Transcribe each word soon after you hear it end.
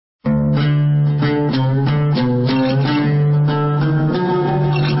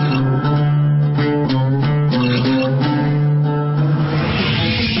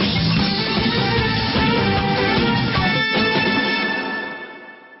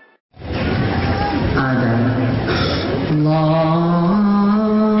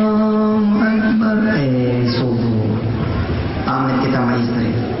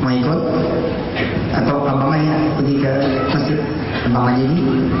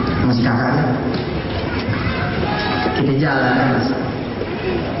masih kakaknya. Kita jalan kan.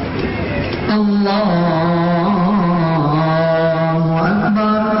 Allahu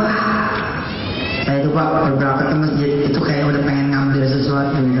Akbar. Saya itu Pak berangkat ke masjid itu kayak udah pengen ngambil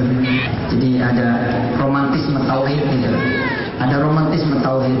sesuatu gitu. Jadi ada romantisme tauhid gitu. Ada romantisme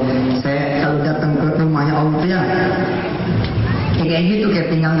tauhid. Saya kalau datang ke rumahnya Allah ya kayak gitu, kayak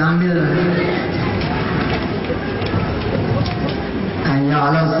tinggal ngambil. Hayya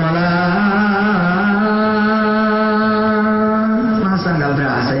 'alas shalah. Masa nggak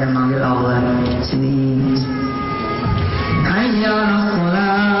berasa yang manggil Allah sini. Hayya 'alas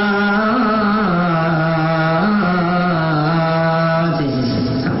shalah.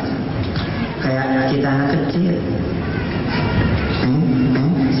 Kayak kita anak kecil.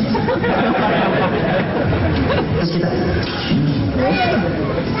 Terus kita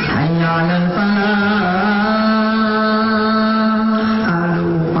hayya 'alal falah.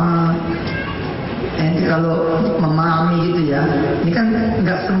 Aduh Pak, nanti kalau memahami gitu ya, ini kan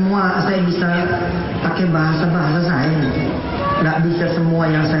nggak semua saya bisa pakai bahasa saya, nggak bisa semua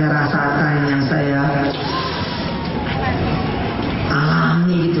yang saya rasakan, yang saya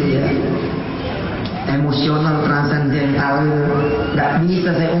alami gitu ya, emosional, transendental, nggak bisa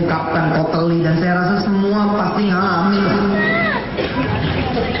saya ungkapkan totally, dan saya rasa semua pasti ngalamin.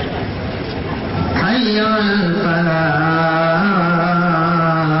 Hayya 'alal falah.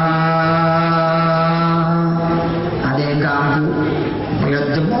 Ada yang ganggu, lihat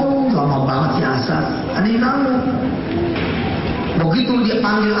jam, lama banget sih asar. Ada yang ganggu. Begitu dia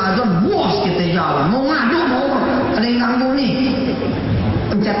panggil azan, bos kita jalan, mau ngadu mau. Ada yang ganggu nih,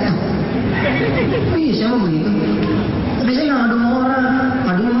 pencet. Iya, saya mau begitu. Tapi saya nggak ngadu sama orang,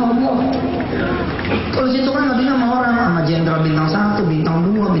 ngadu sama Allah. Kalau situ kan ngadunya sama orang, sama jenderal bintang 1, bintang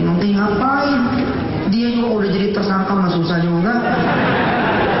 2, bintang 3, ngapain? Dia juga udah jadi tersangka, mah susah juga.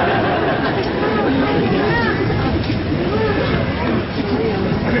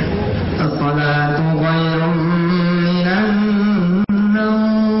 As-salatu khairum minan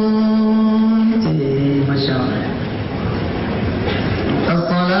naum. Masya Allah.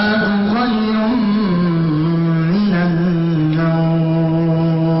 As-salatu khairum minan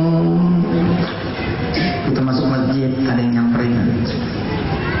naum. Kita masuk masjid, ada yang nyamperin.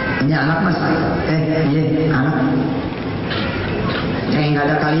 Ini anak mas, iya anak. Kayak nggak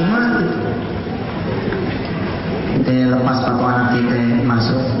ada kalimat gitu. Kita lepas sepatu anak kita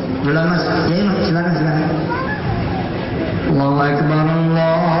masuk. Duluan mas, ya mas, silakan. Allahu Akbar,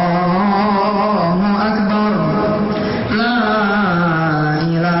 Allahu Akbar. La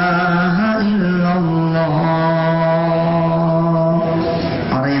ilaha illallah.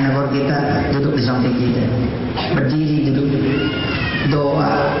 Orang yang negor kita duduk di samping kita, berdiri duduk,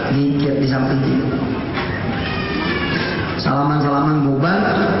 doa dikit di samping kita. Salaman bubar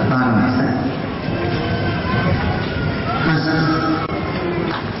bareng mas.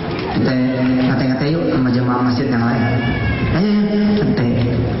 Kita ngate-ngate yuk sama jemaah masjid yang lain. Ayo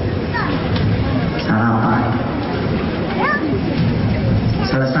ngate. Sarapan.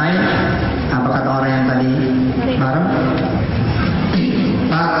 Selesai, apa kata orang yang tadi bareng?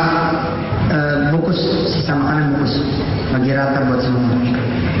 Pak, bungkus sisa makanan bungkus, bagi rata buat semua.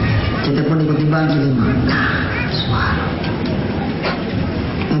 Kita pun ikut dibagi 5. Suara.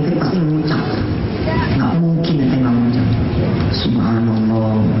 Nanti pasti ngucap. Nggak mungkin nanti nggak ngucap.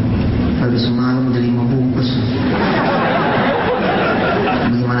 Subhanallah. Baru semalam udah 5 bungkus.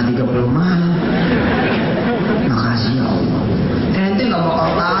 Gimana 30 malam? Makasih ya Allah. Ente nggak bakal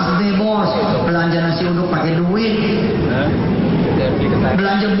tas deh bos. Belanja nasi uduk pakai duit.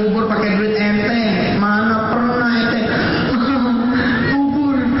 Belanja bubur pakai duit ente. Mana pernah ente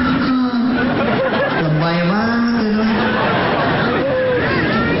bubur. Lebay banget itu.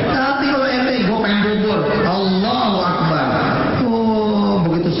 Tapi kalau ente gue pengen bubur, Allahu Akbar. Oh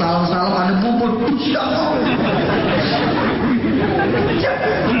begitu salam-salam ada bubur.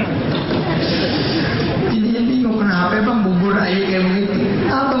 Ini bingung kenapa bang bubur aja kayak begitu.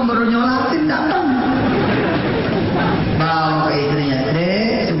 Abang baru nyolatin datang. Bawa ke istrinya,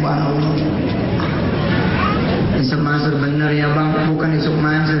 subhanallah. Isuk Mansur bener ya bang, bukan Isuk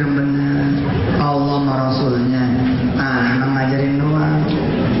Mansur yang bener. Allah sama Rasulnya. Emang ngajarin doang.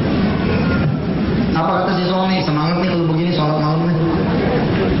 Apa kata si suami? Semangat nih kalau begini sholat malam nih.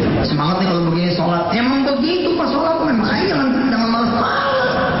 Semangat nih kalau begini sholat. Emang begitu pas sholat memang aja jangan malas-malas.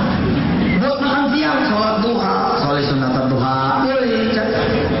 Buat makan siang sholat duha, sholat sunat duha boleh.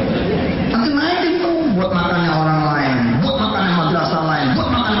 Nanti naik itu buat makannya orang lain, buat makannya madrasah lain, buat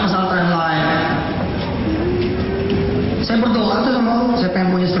makannya pesantren lain. Saya berdoa tuh sama Allah, saya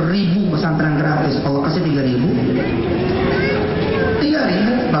pengen punya 1000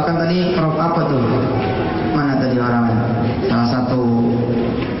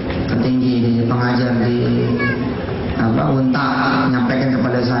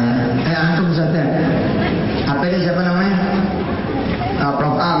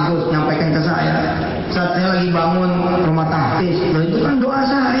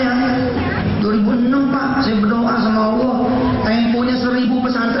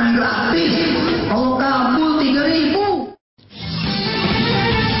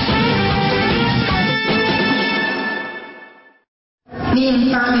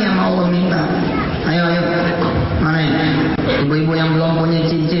 Minta nih sama Allah, minta. Ayo. Mana ya? Ibu-ibu yang belum punya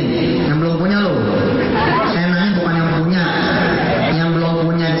cincin, yang belum punya lo. Saya nanya bukan yang punya. Yang belum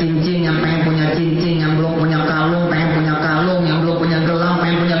punya cincin, yang pengen punya cincin, yang belum punya kalung, pengen punya kalung, yang belum punya gelang,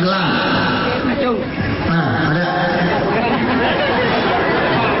 pengen punya gelang. Nah, ada.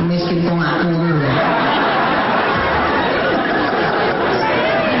 Miskin kok ngaku dulu.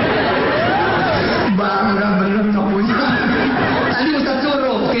 Bang, udah bener nggak punya. Tadi Ustaz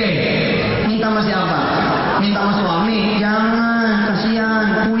suruh, oke. Minta sama siapa? Minta sama suami? Jangan, kasihan.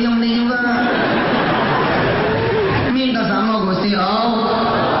 Puyeng nih juga. Minta sama Gusti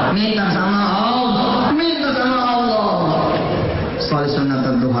Allah. Minta sama Allah. Minta sama Allah. Sholat sunat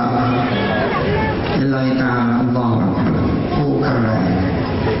duha. Lillahi ta'ala Allah. Karena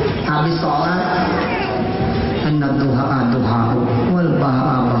habis sholat, inna duha duha, wal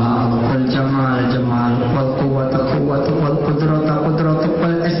baha baha, wal jamal jamal, wal quwwata quwwatu, wal qudrata qudratu,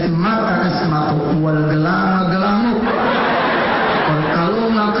 wal ismata ismatu, wal gelama gelamu, wal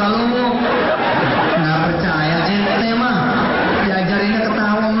kaluma kalumu. Nggak percaya ente mah diajarinnya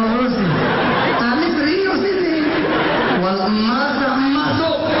ketawa melurus nih. Tapi serius ini. Wal emasa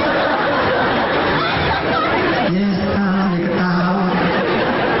emasuk. Yes, kalau diketawa.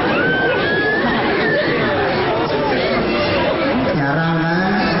 Jarang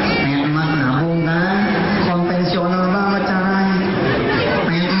kan, pengen emas nabung kan, konvensional banget caranya.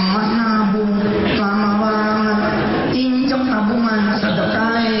 Pengen emas nabung, lama banget. Injek tabungan,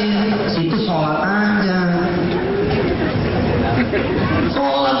 sedekahin, situ sholat aja.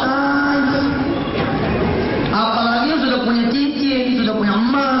 Sholat aja. Apalagi yang sudah punya cincin, sudah punya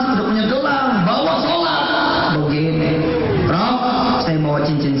emas, sudah punya gelang, bawa sholat. Begini, Rob, saya bawa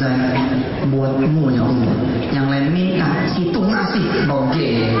cincin saya buatmu ya Allah. Yang lain minta, situ ngasih.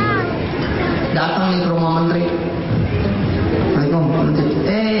 Begini. Datang nih ke rumah menteri. Assalamualaikum, menteri.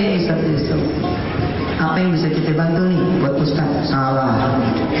 Apa yang bisa kita bantu nih buat Ustaz? Salah.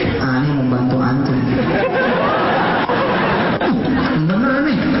 Ini membantu antum. Bener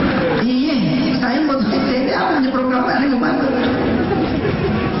nih. Iya, saya mau ini apa punya program ini membantu.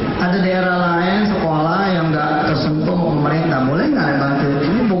 Ada daerah lain sekolah yang nggak tersentuh pemerintah, boleh nggak ada bantu?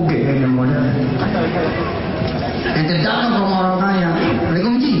 Ini boge ini model. Yang datang ke rumah orang kaya.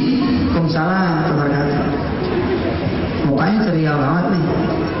 Assalamualaikum Ji. Waalaikumsalam. Wabarakatuh. Mukanya ceria banget nih.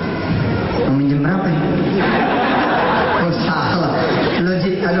 Mau minjem berapa ya? Oh salah. Lu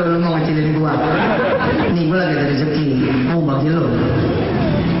Ji, aduh lu mau ngecilin gua. Nih gua lagi ada rezeki. Mau bagi lu.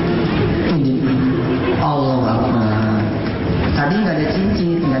 Ini Allah Akbar. Tadi nggak ada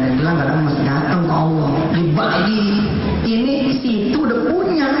cincin, nggak ada gelang, nggak ada emas, datang ke Allah dibagi. Ini situ udah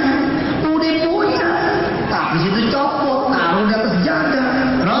punya, tapi situ copot, taruh di atas jaga.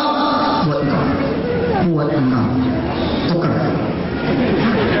 Rob, buat engkau, tuker.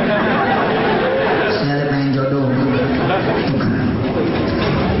 Saya pengen jodoh, tuker.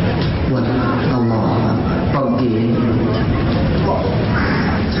 Buat Allah, pergi.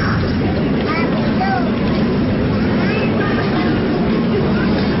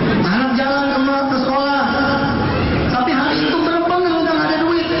 Anak jalan ke sekolah, tapi hari itu bener-bener udah gak ada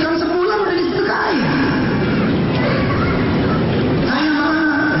duit, kan sebulan udah disedekahin. Tanya mana?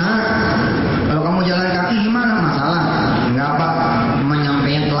 Nah, kalau kamu jalan kaki gimana? Masalah? Enggak apa,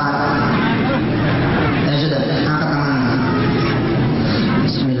 menyampaikan telat. Ya sudah, angkat tangan.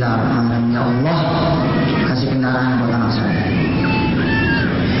 Bismillahirrahmanirrahim. Ya Allah, kasih kendaraan buat anak saya.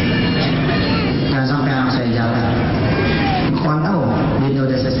 Jangan sampai anak saya jalan. Kau tahu, dia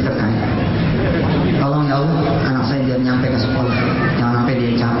udah saya sedekahin. Tolong ya Allah, anak saya biar nyampe ke sekolah. Jangan sampai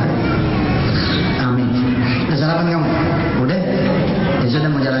dia capek. Amin. Udah sarapan kamu? Udah? Ya sudah,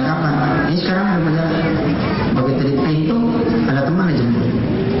 mau jalan kapan? Ini sekarang udah mau jalan. Begitu di pintu, ada teman aja jemput.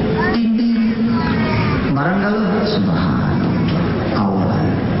 Dinding. Barang kalau subhanallah.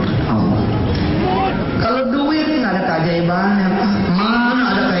 Allah. Kalau duit nggak ada keajaibannya. Mana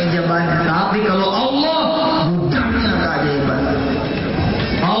ada keajaibannya? Tapi kalau Allah, bukannya keajaiban.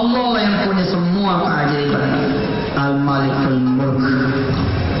 Allah yang punya semua keajaiban. Al-Malikul Mulk.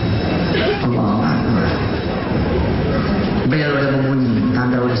 Allahu Akbar. Bel udah berbunyi,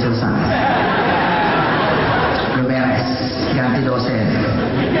 tanda udah selesai. Udah beres, ganti dosen.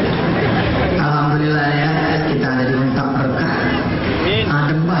 Alhamdulillah ya, kita ada di Untak Berkah.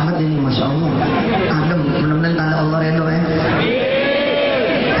 Adem banget ini, Masya Allah. Adem, mudah-mudahan tanda Allah redho ya.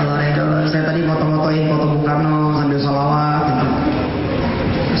 Allah redho. Saya tadi foto-fotoin foto Bung Karno sambil sholawat gitu.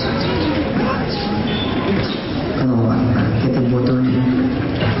 Kalau kita butuh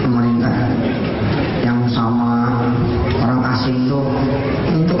pemerintah yang sama orang asing tuh,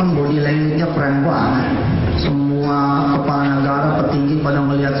 itu kan body language-nya keren banget. Semua kepala negara, petinggi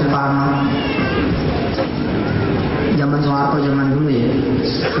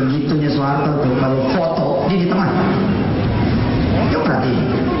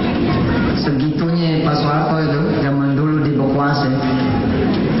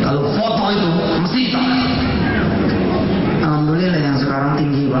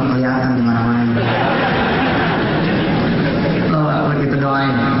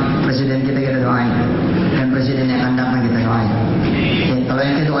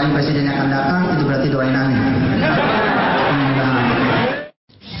doain presiden yang akan datang, itu berarti doain aneh.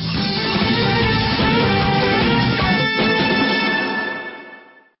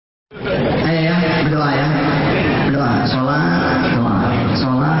 Ayo ya, berdoa ya. Berdoa, sholat, doa.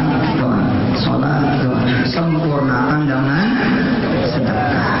 Sholat, doa. Sholat, doa. Sempurnakan dengan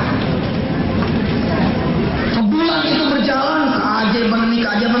sedekah. Sebulan itu berjalan,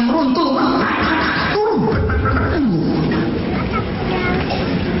 keajaiban meruntuh.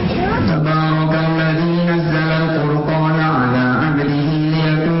 Tabarakalladzi nazzala al-Qur'ana 'ala 'abdihi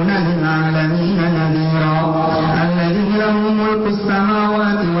liyakuna lil-'alamin nadhira. Alladzi lahu mulku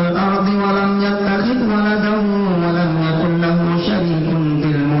as-samawati wal-ardi wa lam yattakhidh waladan wa lam yakul lahu sharikun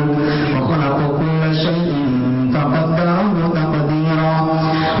fil mulk wa khalaqa kulla shay'in faqaddarahu taqdira.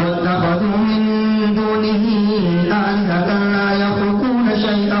 Wattakhadhu min dunihi alihatan la yakhluquna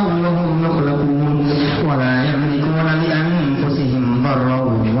shay'an wa hum yakhluqun wa la yamlikuna li anfusihim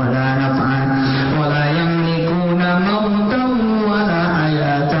darran wa la naf'an wa la yamlikuna mautan wa la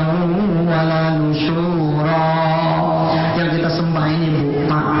hayatan wa la nusyura. Yang kita sembah ini Bu,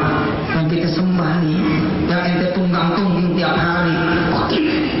 Pak, yang kita sembah ini, yang ente tunggang-tungging tiap hari,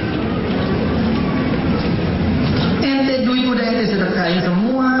 ente duit udah ente sedekahin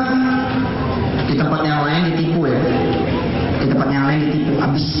semua. Di tempat yang lain ditipu ya, di tempat yang lain ditipu,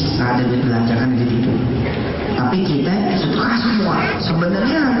 habis nggak ada duit belanjakan ditipu. Tapi kita sedekah semua.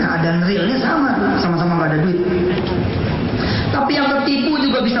 Sebenarnya keadaan realnya sama-sama nggak ada duit. Tapi yang tertipu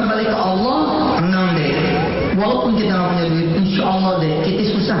juga bisa balik ke Allah. Tenang deh, walaupun kita nggak punya duit, insya Allah deh kita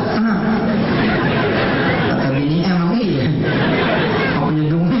susah, tenang. Kata bini emang iya, nggak punya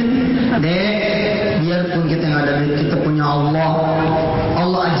duit deh, biarpun kita nggak ada duit, kita punya Allah.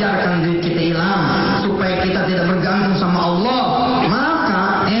 Allah ajarkan duit kita hilang supaya kita tidak bergantung sama Allah.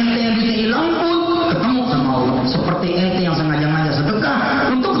 Maka ente yang duitnya hilang pun ketemu sama Allah. Seperti ente yang sengaja-ngaja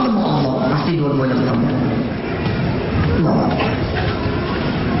sedekah untuk ketemu Allah, pasti dua-duanya ketemu. Allah.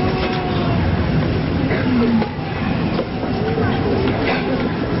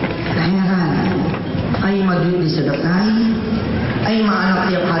 Heran, ayo mah duit disedekahi, ayo mah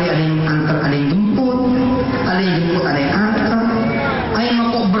anak tiap hari ada yang antar, ada yang jemput, ada yang antar. Ayo mah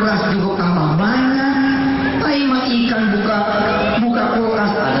kok beras juga tambah banyak. Ayo mah ikan buka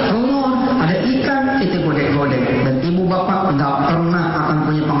kulkas ada telur, ada ikan, kita godek-godek. Dan ibu bapak nggak pernah akan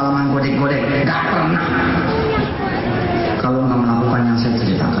punya pengalaman godek-godek, nggak pernah. Kalau nggak melakukan yang saya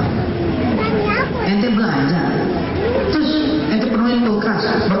ceritakan. Ente belanja, terus ente penuhin kulkas,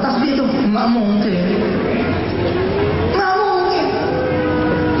 bertasbih itu nggak mungkin. Nggak mungkin.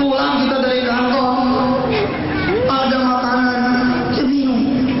 Pulang kita dari kantor, ada makanan, saya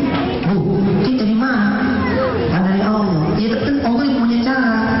bingung. Bu, ini dari mana? Kan dari Allah. Ya tapi Allah yang punya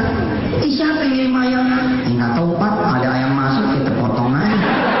cara. Siapa yang ngirim ayam? Nggak tahu Pak, ada ayam masuk kita potong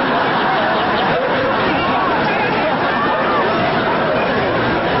aja.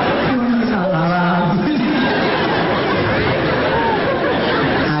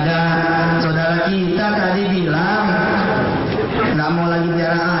 Kita tadi bilang nggak mau lagi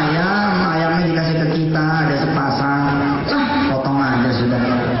biara ayamnya dikasih ke kita, ada sepasang, potong aja sudah.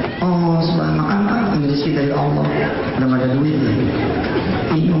 Oh sebab makan Pak, ini rezeki dari Allah, udah nggak ada duit ya,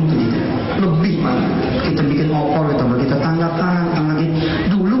 bingung tuh gitu. Lebih malah kita bikin opor gitu, kita tangga kanan, tangga kiri.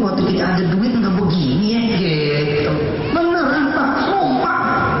 Dulu waktu kita ada duit nggak begini ya gitu, beneran Pak, sumpah.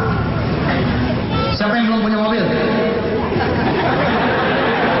 Siapa yang belum punya mobil?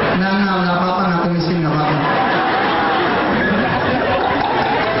 Nggak apa-apa, ngaku miskin nggak apa-apa.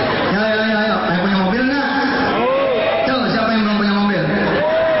 Ayo, saya punya mobil nggak? Tuh, siapa yang belum punya mobil?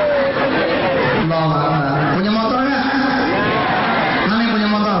 Allah, punya motor nggak? Mana yang punya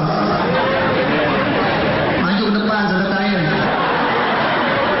motor? Maju ke depan, sedekahin.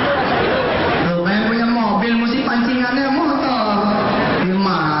 Tuh, yang punya mobil mesti pancingannya motor.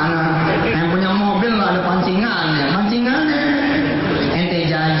 Gimana? Yang punya mobil nggak ada pancingannya. Ente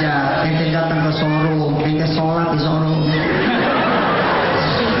jajah, ente datang ke showroom, ente sholat di showroom.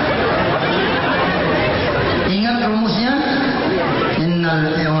 Ingat rumusnya?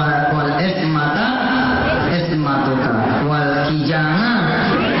 Innal wal ismata ismatuka wal kijana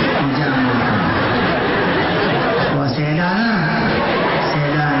kijamuka wa sedana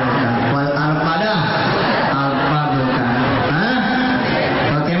sedanuka wal alpada alpaduka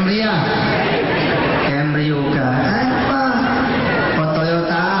wa kemriya kemriyuka.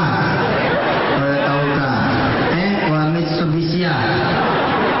 Toyota uka, wa Mitsubishi uka,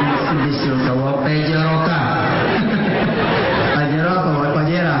 wa Pajero uka,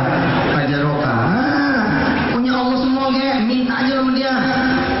 Pajero uka. Punya Allah semua ge, minta aja sama dia,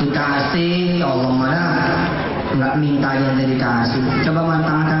 dikasih Allah mana. nggak minta aja dikasih. Coba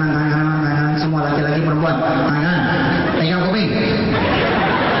tangan kanan, semua laki-laki perempuan, tangan, pegang kuping.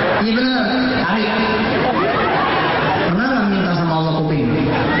 Iya bener, tarik.